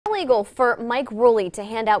illegal for Mike Rulli to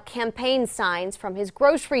hand out campaign signs from his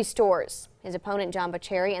grocery stores. His opponent, John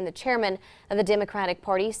Boscheri, and the chairman of the Democratic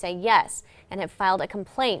Party say yes and have filed a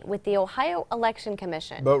complaint with the Ohio Election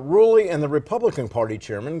Commission. But Rulli and the Republican Party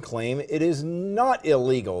chairman claim it is not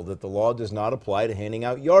illegal, that the law does not apply to handing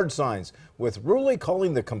out yard signs, with Rulli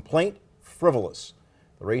calling the complaint frivolous.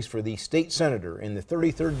 The race for the state senator in the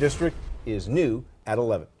 33rd district is new at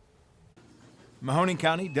 11. Mahoning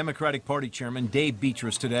County Democratic Party Chairman Dave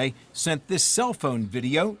Beatrice today sent this cell phone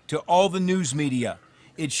video to all the news media.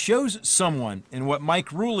 It shows someone in what Mike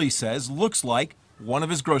Rulli says looks like one of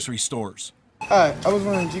his grocery stores. Hi, I was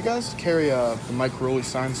wondering, do you guys carry the Mike Rulli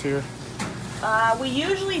signs here? We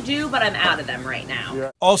usually do, but I'm out of them right now. Yeah.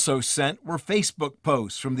 Also sent were Facebook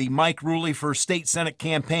posts from the Mike Rulli for State Senate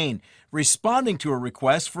campaign responding to a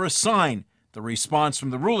request for a sign. The response from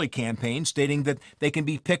the Rulli campaign stating that they can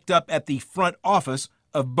be picked up at the front office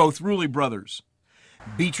of both Rulli brothers.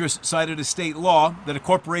 Beatrice cited a state law that a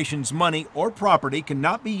corporation's money or property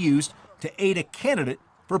cannot be used to aid a candidate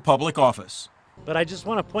for public office. But I just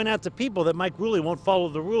want to point out to people that Mike Rulli won't follow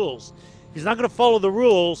the rules. If he's not going to follow the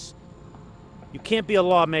rules, you can't be a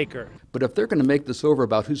lawmaker. But if they're going to make this over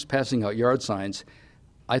about who's passing out yard signs,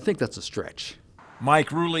 I think that's a stretch. Mike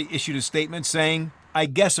Rulli issued a statement saying, "I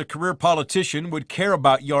guess a career politician would care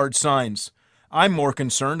about yard signs. I'm more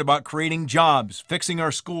concerned about creating jobs, fixing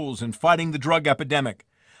our schools, and fighting the drug epidemic.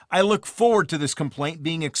 I look forward to this complaint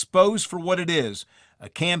being exposed for what it is, a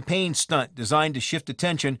campaign stunt designed to shift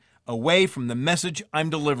attention away from the message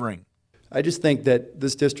I'm delivering." I just think that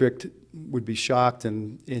this district would be shocked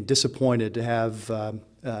and disappointed to have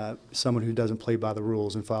someone who doesn't play by the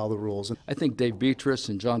rules and follow the rules. I think Dave Beatrice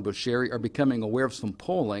and John Boscheri are becoming aware of some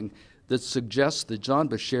polling that suggests that John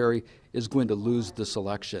Boscheri is going to lose this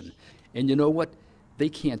election. And you know what? They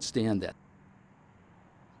can't stand that.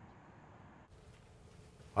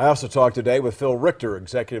 I also talked today with Phil Richter,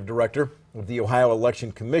 Executive Director of the Ohio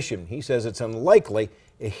Election Commission. He says it's unlikely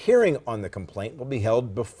a hearing on the complaint will be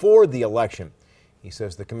held before the election. He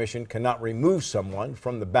says the commission cannot remove someone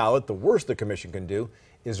from the ballot. The worst the commission can do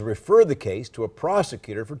is refer the case to a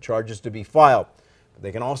prosecutor for charges to be filed. But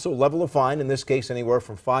they can also level a fine, in this case anywhere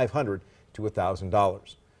from $500 to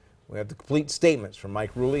 $1,000. We have the complete statements from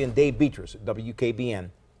Mike Rulli and Dave Beatrice at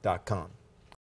WKBN.com.